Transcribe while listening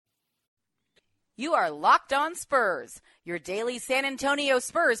You are Locked On Spurs, your daily San Antonio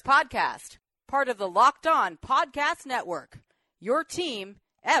Spurs podcast, part of the Locked On Podcast Network, your team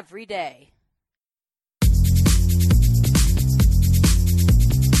every day.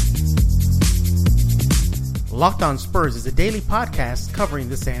 Locked On Spurs is a daily podcast covering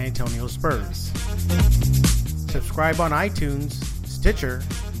the San Antonio Spurs. Subscribe on iTunes, Stitcher,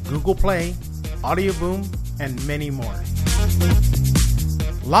 Google Play, Audio Boom, and many more.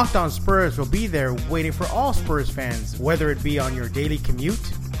 Locked On Spurs will be there waiting for all Spurs fans, whether it be on your daily commute,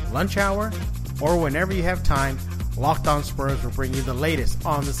 lunch hour, or whenever you have time. Locked On Spurs will bring you the latest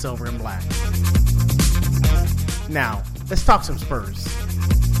on the Silver and Black. Now, let's talk some Spurs.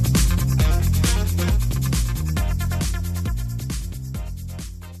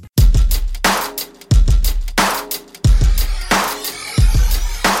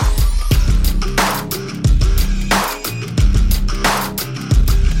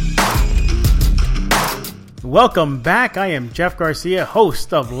 Welcome back. I am Jeff Garcia,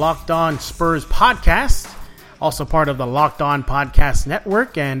 host of Locked On Spurs podcast, also part of the Locked On Podcast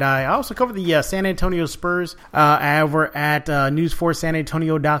Network, and I also cover the San Antonio Spurs over at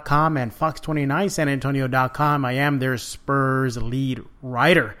News4SanAntonio.com and Fox29SanAntonio.com. I am their Spurs lead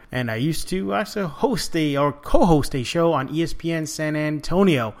writer, and I used to also co-host a show on ESPN San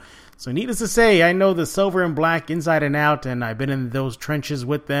Antonio. So needless to say, I know the Silver and Black inside and out, and I've been in those trenches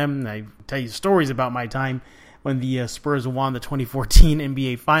with them. I tell you stories about my time when the Spurs won the 2014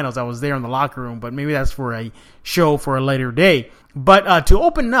 NBA Finals. I was there in the locker room, but maybe that's for a show for a later day. But to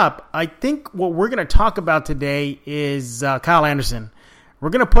open up, I think what we're going to talk about today is Kyle Anderson.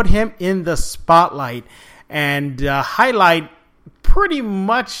 We're going to put him in the spotlight and highlight pretty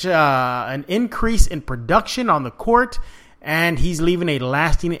much an increase in production on the court, and he's leaving a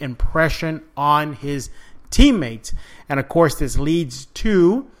lasting impression on his teammates. And of course, this leads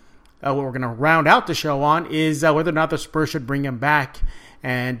to what we're going to round out the show on is whether or not the Spurs should bring him back.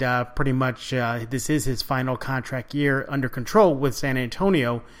 And pretty much this is his final contract year under control with San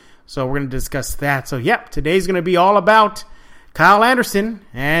Antonio. So we're going to discuss that. So, today's going to be all about Kyle Anderson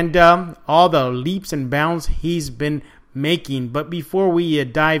and all the leaps and bounds he's been making. But before we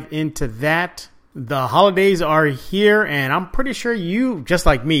dive into that, the holidays are here, and I'm pretty sure you, just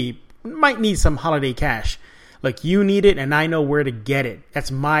like me, might need some holiday cash. Like, you need it, and I know where to get it.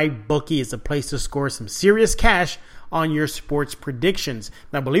 That's MyBookie. It's a place to score some serious cash on your sports predictions.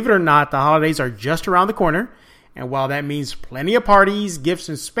 Now, believe it or not, the holidays are just around the corner, and while that means plenty of parties, gifts,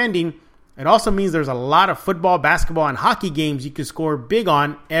 and spending, it also means there's a lot of football, basketball, and hockey games you can score big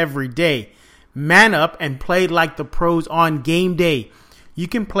on every day. Man up and play like the pros on game day. You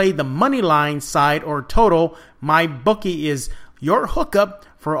can play the money line, side, or total. MyBookie is your hookup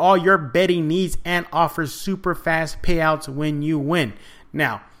for all your betting needs and offers super fast payouts when you win.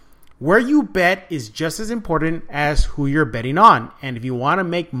 Now, where you bet is just as important as who you're betting on. And if you want to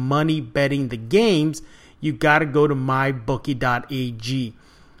make money betting the games, you got to go to mybookie.ag.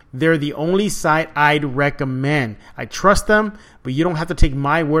 They're the only site I'd recommend. I trust them, but you don't have to take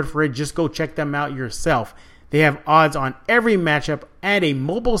my word for it. Just go check them out yourself. They have odds on every matchup and a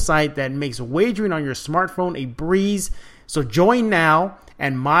mobile site that makes wagering on your smartphone a breeze. So join now,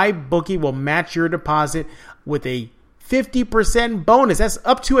 and MyBookie will match your deposit with a 50% bonus. That's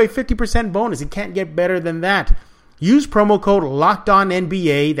up to a 50% bonus. It can't get better than that. Use promo code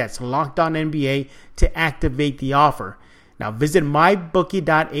LOCKEDONNBA, that's LOCKEDONNBA, to activate the offer. Now visit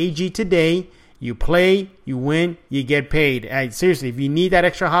mybookie.ag today. You play, you win, you get paid. Seriously, if you need that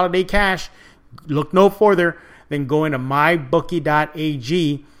extra holiday cash, look no further than going to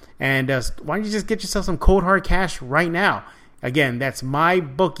mybookie.ag, and why don't you just get yourself some cold hard cash right now? Again, that's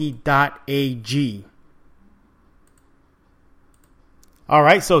mybookie.ag. All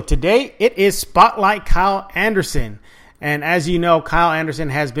right, so today it is Spotlight Kyle Anderson. And as you know, Kyle Anderson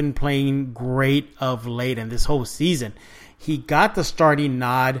has been playing great of late in this whole season. He got the starting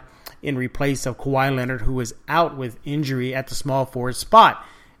nod in replace of Kawhi Leonard, who was out with injury at the small forward spot.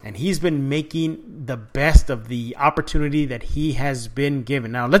 And he's been making the best of the opportunity that he has been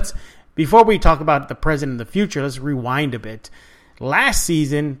given. Now, before we talk about the present and the future, let's rewind a bit. Last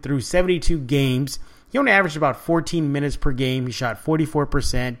season, through 72 games, he only averaged about 14 minutes per game. He shot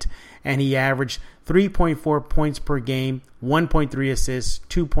 44%, and he averaged 3.4 points per game, 1.3 assists,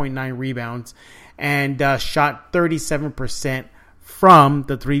 2.9 rebounds, and shot 37% from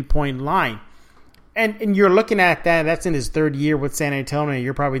the three-point line. And you're looking at that, that's in his third year with San Antonio.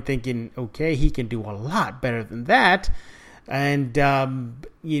 You're probably thinking, okay, he can do a lot better than that. And, many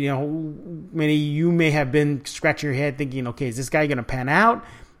of you may have been scratching your head thinking, okay, is this guy going to pan out?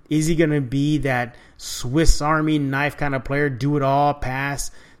 Is he going to be that Swiss Army knife kind of player, do it all,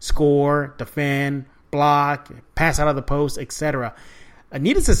 pass, score, defend, block, pass out of the post, etc.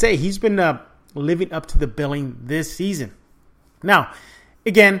 Needless to say, he's been living up to the billing this season. Now,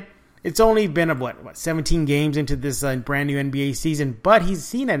 again, it's only been 17 games into this brand new NBA season, but he's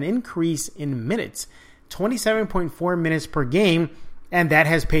seen an increase in minutes, 27.4 minutes per game, and that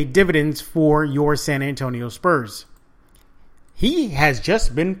has paid dividends for your San Antonio Spurs. He has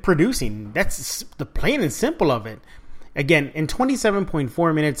just been producing. That's the plain and simple of it. Again, in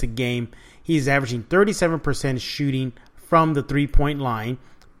 27.4 minutes a game, he's averaging 37% shooting from the three-point line,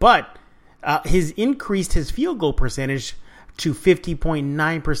 but he's increased his field goal percentage to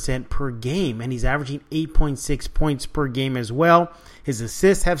 50.9% per game, and he's averaging 8.6 points per game as well. His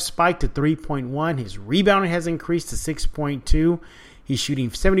assists have spiked to 3.1. His rebounding has increased to 6.2. He's shooting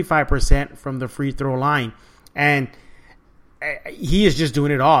 75% from the free throw line, and he is just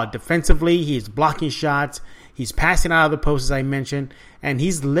doing it all. Defensively, he's blocking shots. He's passing out of the post, as I mentioned, and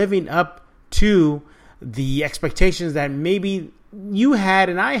he's living up to the expectations that maybe you had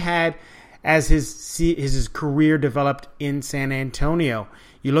and I had as his career developed in San Antonio.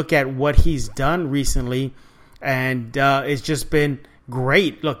 You look at what he's done recently, and it's just been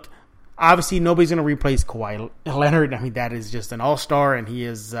great. Look, obviously nobody's going to replace Kawhi Leonard. I mean, that is just an all-star, and he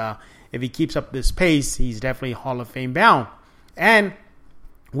is, if he keeps up this pace, he's definitely Hall of Fame bound. And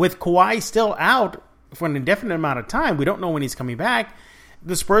with Kawhi still out for an indefinite amount of time, we don't know when he's coming back.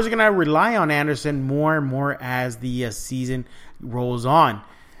 The Spurs are going to rely on Anderson more and more as the season rolls on.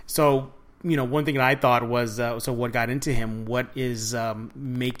 So, one thing that I thought was, so what got into him? What is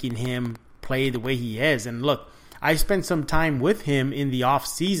making him play the way he is? And look, I spent some time with him in the off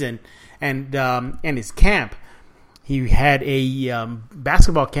season and his camp. He had a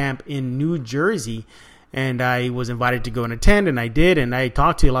basketball camp in New Jersey, and I was invited to go and attend, and I did. And I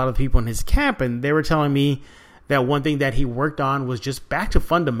talked to a lot of people in his camp, and they were telling me that one thing that he worked on was just back to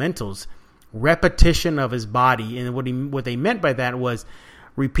fundamentals, repetition of his body. And what they meant by that was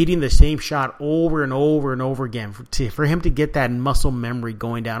repeating the same shot over and over and over again for him to get that muscle memory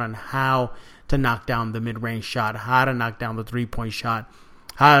going down on how to knock down the mid-range shot, how to knock down the three-point shot,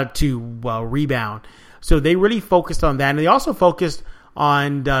 how to rebound. So they really focused on that. And they also focused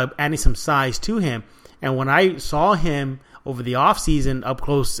on adding some size to him. And when I saw him over the offseason up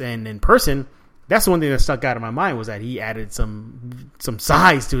close and in person, that's the one thing that stuck out in my mind was that he added some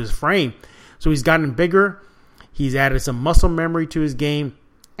size to his frame. So he's gotten bigger. He's added some muscle memory to his game,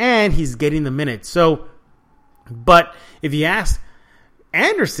 and he's getting the minutes. So, but if you ask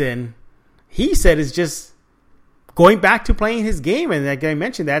Anderson, he said it's just going back to playing his game. And like I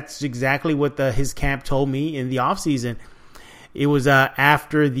mentioned, that's exactly what his camp told me in the offseason. It was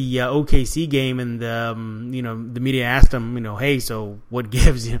after the OKC game, and the media asked him, hey, so what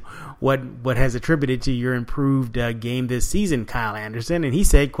gives, what has attributed to your improved game this season, Kyle Anderson? And he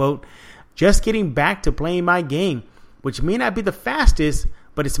said, quote, just getting back to playing my game, which may not be the fastest,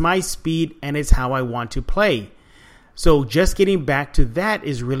 but it's my speed and it's how I want to play. So just getting back to that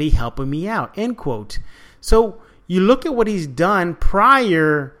is really helping me out, end quote. So you look at what he's done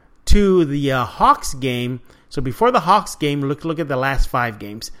prior to the Hawks game. So before the Hawks game, look at the last 5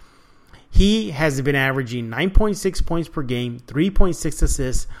 games. He has been averaging 9.6 points per game, 3.6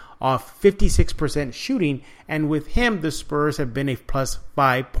 assists off 56% shooting. And with him, the Spurs have been a plus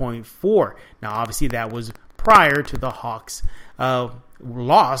 5.4. Now, obviously, that was prior to the Hawks'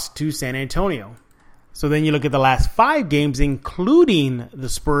 loss to San Antonio. So then you look at the last 5 games, including the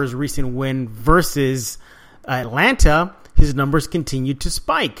Spurs' recent win versus Atlanta, his numbers continued to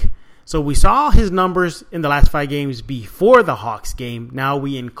spike. So we saw his numbers in the last 5 games before the Hawks game. Now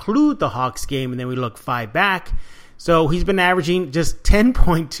we include the Hawks game, and then we look 5 back. So he's been averaging just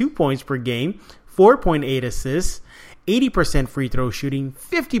 10.2 points per game, 4.8 assists, 80% free throw shooting,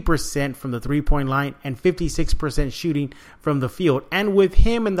 50% from the three-point line, and 56% shooting from the field. And with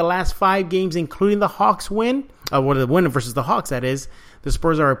him in the last 5 games, including the Hawks win, or the win versus the Hawks, that is, the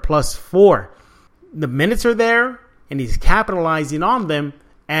Spurs are a plus 4. The minutes are there, and he's capitalizing on them,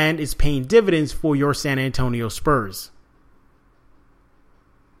 and is paying dividends for your San Antonio Spurs.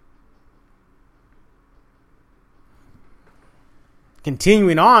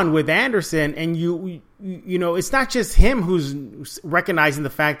 Continuing on with Anderson, and you it's not just him who's recognizing the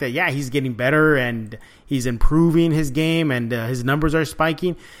fact that, yeah, he's getting better and he's improving his game and his numbers are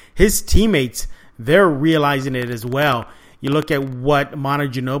spiking. His teammates, they're realizing it as well. You look at what Manu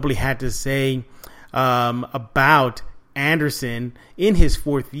Ginobili had to say about Anderson in his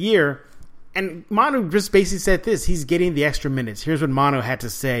 4th year, and Manu just basically said this: he's getting the extra minutes. Here's what Manu had to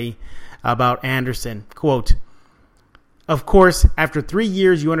say about Anderson, quote, "Of course, after 3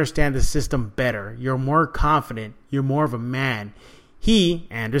 years you understand the system better. You're more confident. You're more of a man. He,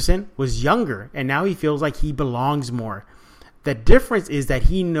 Anderson, was younger, and now he feels like he belongs more. The difference is that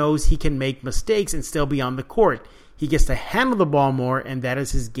he knows he can make mistakes and still be on the court. He gets to handle the ball more, and that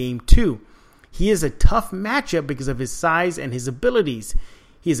is his game too. He is a tough matchup because of his size and his abilities.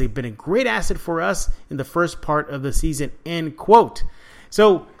 He has been a great asset for us in the first part of the season, end quote.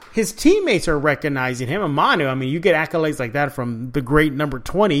 So his teammates are recognizing him. Manu, I mean, you get accolades like that from the great number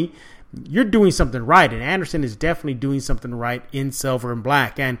 20. You're doing something right, and Anderson is definitely doing something right in silver and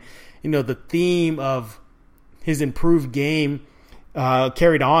black. And, the theme of his improved game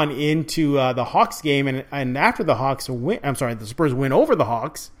carried on into the Hawks game, and after the Spurs win over the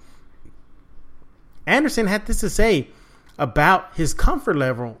Hawks, Anderson had this to say about his comfort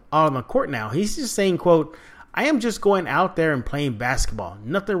level on the court now. He's just saying, quote, "I am just going out there and playing basketball.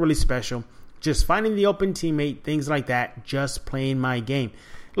 Nothing really special. Just finding the open teammate, things like that. Just playing my game."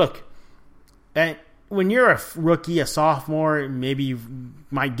 Look, when you're a rookie, a sophomore, maybe you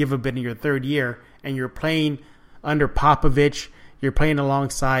might give a bit in your third year, and you're playing under Popovich, you're playing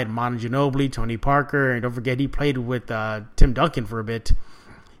alongside Manu Ginobili, Tony Parker, and don't forget he played with Tim Duncan for a bit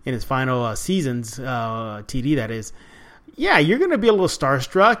in his final seasons, TD that is. Yeah, you're going to be a little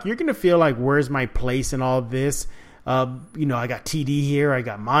starstruck. You're going to feel like, where's my place in all this? I got TD here, I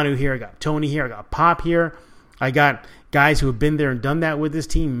got Manu here, I got Tony here, I got Pop here. I got guys who have been there and done that with this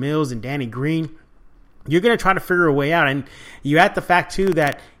team, Mills and Danny Green. You're going to try to figure a way out. And you add the fact, too,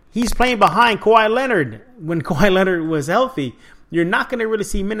 that he's playing behind Kawhi Leonard. When Kawhi Leonard was healthy, you're not going to really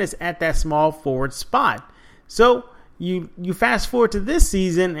see minutes at that small forward spot. So you fast forward to this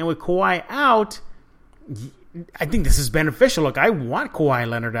season, and with Kawhi out, I think this is beneficial. Look, I want Kawhi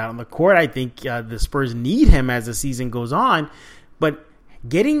Leonard out on the court. I think the Spurs need him as the season goes on. But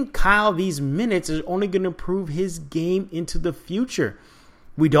getting Kyle these minutes is only going to improve his game into the future.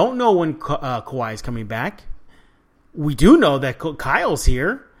 We don't know when Kawhi is coming back. We do know that Kyle's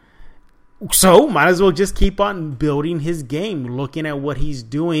here. So might as well just keep on building his game, looking at what he's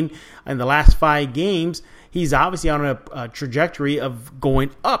doing in the last 5 games. He's obviously on a trajectory of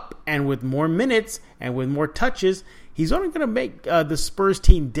going up, and with more minutes and with more touches, he's only going to make the Spurs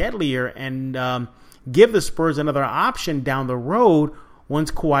team deadlier and give the Spurs another option down the road once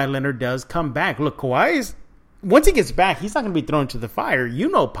Kawhi Leonard does come back. Look, once he gets back, he's not going to be thrown to the fire. You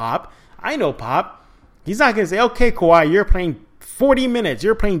know Pop. I know Pop. He's not going to say, okay, Kawhi, you're playing 40 minutes.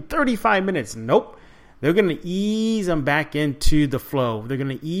 You're playing 35 minutes. Nope. They're going to ease him back into the flow. They're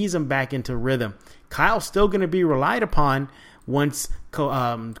going to ease him back into rhythm. Kyle's still going to be relied upon once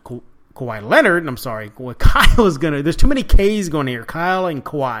Kawhi Leonard, Kyle is going to, there's too many K's going here, Kyle and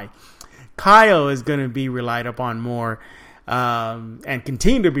Kawhi. Kyle is going to be relied upon more and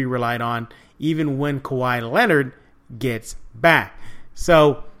continue to be relied on even when Kawhi Leonard gets back.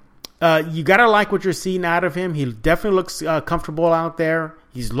 So you got to like what you're seeing out of him. He definitely looks comfortable out there.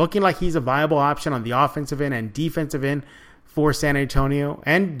 He's looking like he's a viable option on the offensive end and defensive end for San Antonio,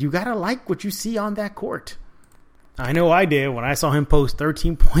 and you got to like what you see on that court. I know I did when I saw him post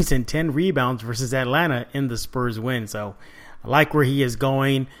 13 points and 10 rebounds versus Atlanta in the Spurs win. So I like where he is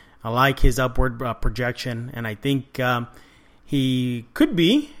going. I like his upward projection, and I think he could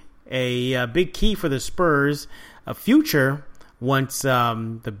be a big key for the Spurs' future once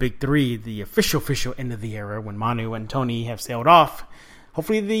the big three, the official end of the era, when Manu and Tony have sailed off.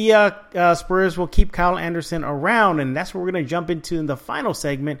 Hopefully the Spurs will keep Kyle Anderson around, and that's what we're going to jump into in the final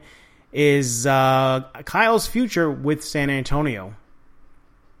segment is Kyle's future with San Antonio.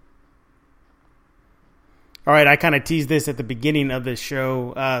 All right, I kind of teased this at the beginning of the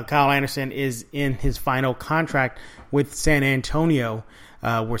show. Kyle Anderson is in his final contract with San Antonio,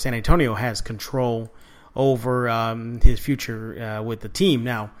 where San Antonio has control over his future with the team.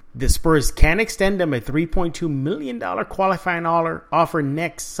 Now, the Spurs can extend him a $3.2 million qualifying offer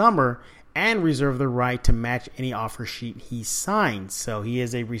next summer and reserve the right to match any offer sheet he signs. So he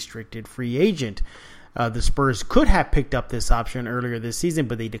is a restricted free agent. The Spurs could have picked up this option earlier this season,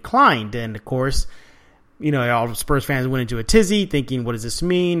 but they declined. And, of course, all the Spurs fans went into a tizzy thinking, what does this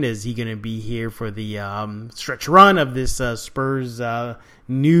mean? Is he going to be here for the stretch run of this Spurs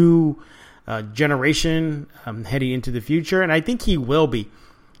new generation heading into the future? And I think he will be.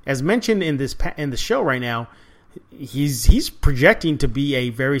 As mentioned in the show right now, he's projecting to be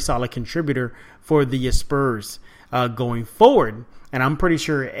a very solid contributor for the Spurs going forward. And I'm pretty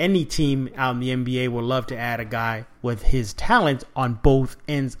sure any team out in the NBA would love to add a guy with his talent on both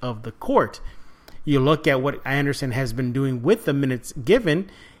ends of the court. You look at what Anderson has been doing with the minutes given,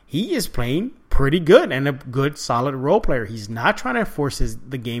 he is playing pretty good and a good, solid role player. He's not trying to force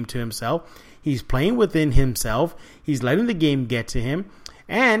the game to himself. He's playing within himself. He's letting the game get to him.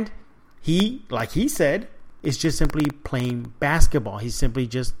 And he, like he said, is just simply playing basketball. He's simply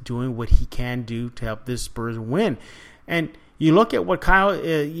just doing what he can do to help this Spurs win. And you look at what Kyle,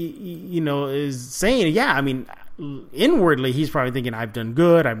 is saying. Yeah, I mean, inwardly, he's probably thinking, I've done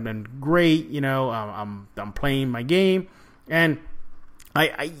good. I've done great. I'm playing my game. And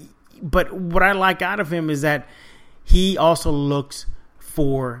but what I like out of him is that he also looks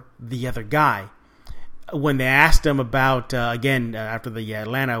for the other guy. When they asked him about, after the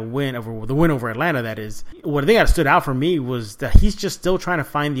Atlanta win over Atlanta, that is, what I think that stood out for me was that he's just still trying to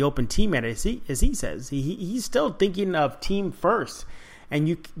find the open teammate, as he says. He's still thinking of team first. And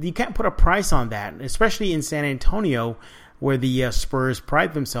you can't put a price on that, especially in San Antonio, where the Spurs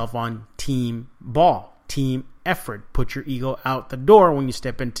pride themselves on team ball, team effort. Put your ego out the door when you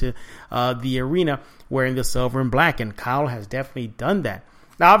step into the arena wearing the silver and black, and Kyle has definitely done that.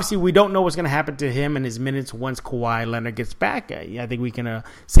 Now, obviously, we don't know what's going to happen to him and his minutes once Kawhi Leonard gets back. I think we can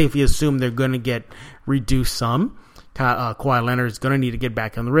safely assume they're going to get reduced some. Kawhi Leonard is going to need to get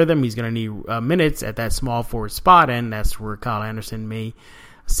back on the rhythm. He's going to need minutes at that small forward spot, and that's where Kyle Anderson may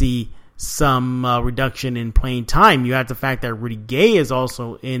see some reduction in playing time. You have the fact that Rudy Gay is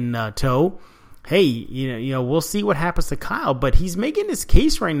also in tow. Hey, we'll see what happens to Kyle, but he's making his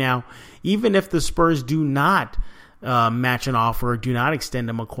case right now, even if the Spurs do not match an offer, do not extend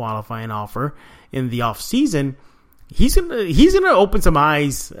him a qualifying offer in the off season. He's gonna open some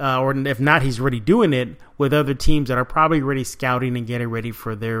eyes, or if not, he's already doing it with other teams that are probably already scouting and getting ready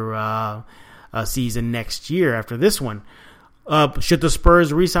for their season next year after this one. Should the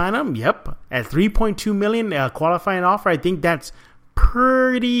Spurs re-sign him? Yep, at $3.2 million qualifying offer. I think that's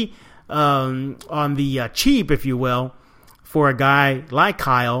pretty on the cheap, if you will, for a guy like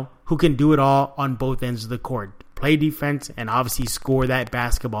Kyle who can do it all on both ends of the court. Play defense and obviously score that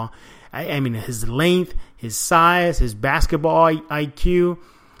basketball. I mean, his length, his size, his basketball IQ,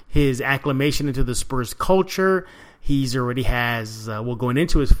 his acclimation into the Spurs culture. He's already has, going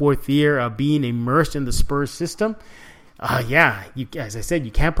into his fourth year of being immersed in the Spurs system. As I said,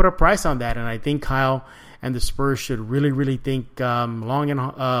 you can't put a price on that. And I think Kyle and the Spurs should really, really think long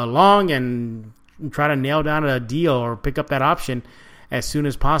and try to nail down a deal or pick up that option as soon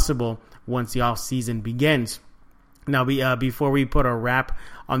as possible once the offseason begins. Now, before we put a wrap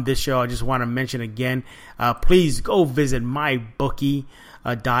on this show, I just want to mention again, please go visit mybookie.ag.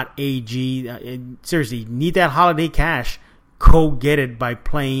 Seriously, need that holiday cash? Go get it by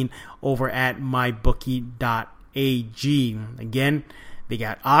playing over at mybookie.ag. Again, they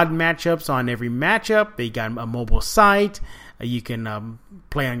got odd matchups on every matchup. They got a mobile site. You can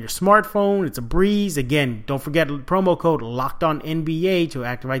play on your smartphone. It's a breeze. Again, don't forget promo code LOCKEDONNBA to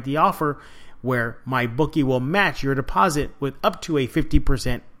activate the offer, where MyBookie will match your deposit with up to a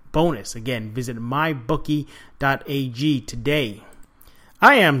 50% bonus. Again, visit mybookie.ag today.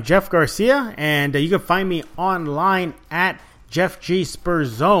 I am Jeff Garcia, and you can find me online at Jeff G Spurs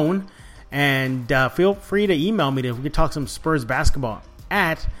Zone. And feel free to email me if we can talk some Spurs basketball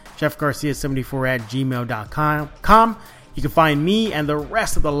at jeffgarcia74@gmail.com. You can find me and the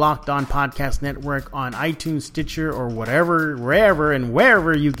rest of the Locked On Podcast Network on iTunes, Stitcher, or wherever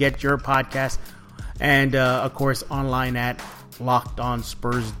you get your podcast. And, of course, online at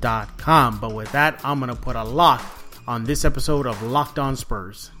LockedOnSpurs.com. But with that, I'm going to put a lock on this episode of Locked On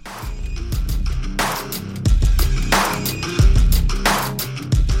Spurs.